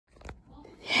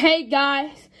Hey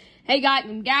guys,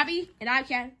 I'm Gabby, and I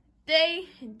can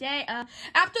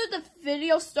after the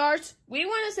video starts, we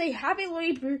want to say Happy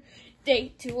Labor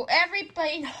Day to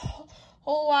everybody in the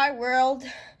whole wide world,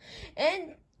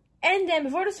 and then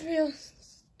before this video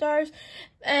starts,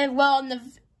 and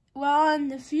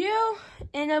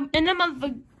in a month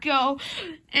ago,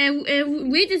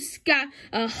 and we just got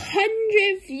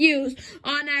 100 views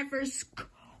on our first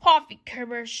coffee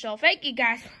commercial. Thank you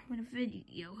guys for the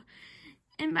video.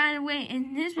 And by the way,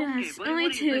 in this one has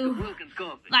only 2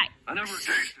 likes. I never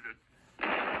tasted it.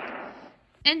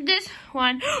 And this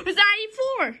one is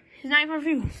 94. It's 94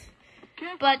 views.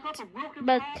 But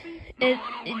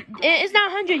it's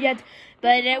not 100 yet.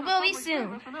 But it will be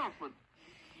soon.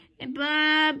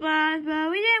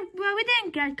 But we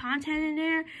didn't get content in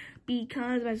there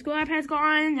because my school iPad's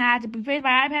gone. I had to replace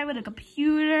my iPad with a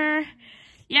computer.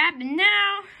 Yeah, but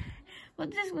now. Well,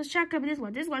 let's check out this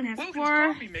one. This one has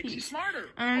 4 views.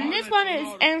 This one is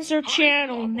Answer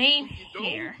Channel name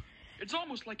here. It's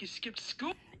almost like you skipped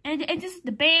school. And this is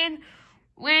the band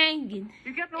Wilkins.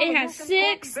 It has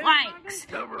 6 likes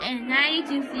and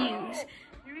 92 views.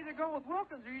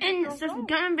 And it's just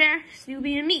Gun Bear,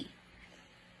 Snoopy, and me.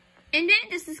 And then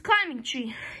this is Climbing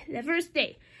Tree, the first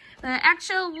day. But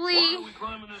actually,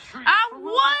 I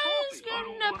was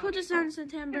gonna put this on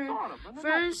September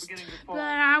 1st, but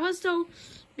I was so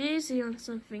busy on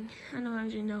something. I don't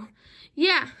actually know.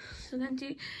 Yeah, so then,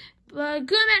 but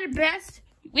good and best,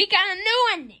 we got a new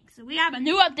ending. So we have a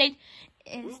new update.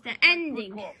 It's the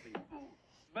ending.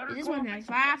 And this one has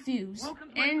 5 views,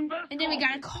 and then we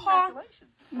got a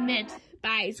comment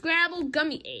by Scrabble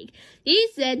Gummy Egg. He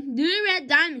said, "Do red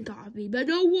diamond coffee, but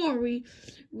don't worry.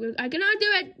 I cannot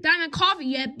do red diamond coffee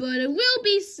yet, but it will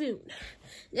be soon."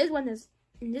 This one has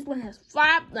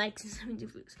 5 likes and 72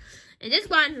 views. And this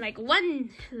one, like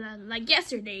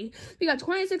yesterday, we got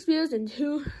 26 views and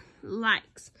 2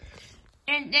 likes.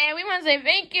 And then we want to say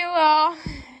thank you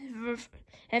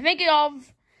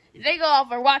all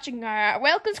for watching our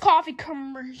Wilkins coffee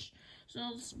commercial.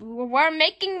 So we're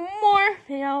making more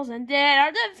videos, and then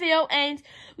after the video ends,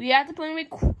 we have to put in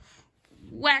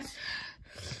requests.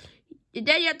 And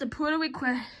then you have to put a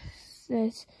request.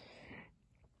 And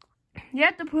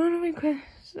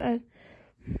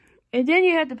then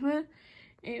you have to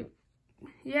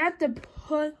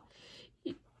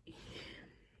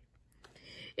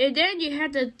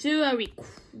do a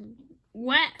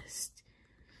request.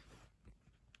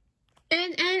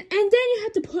 And then you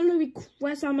have to put a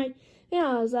request on my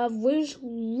videos of which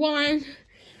one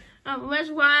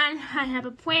I have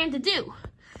a plan to do.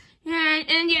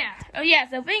 And yeah. Oh yeah,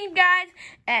 so thank you guys,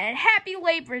 and happy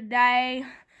Labor Day.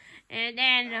 And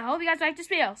then I hope you guys like this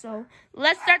video. So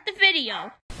let's start the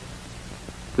video.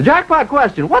 The jackpot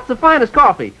question, what's the finest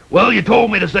coffee? Well, you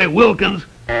told me to say Wilkins.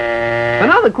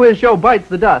 Another quiz show bites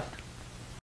the dust.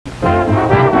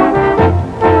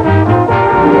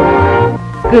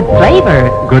 Good flavor.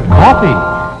 Good coffee.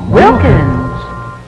 Wilkins.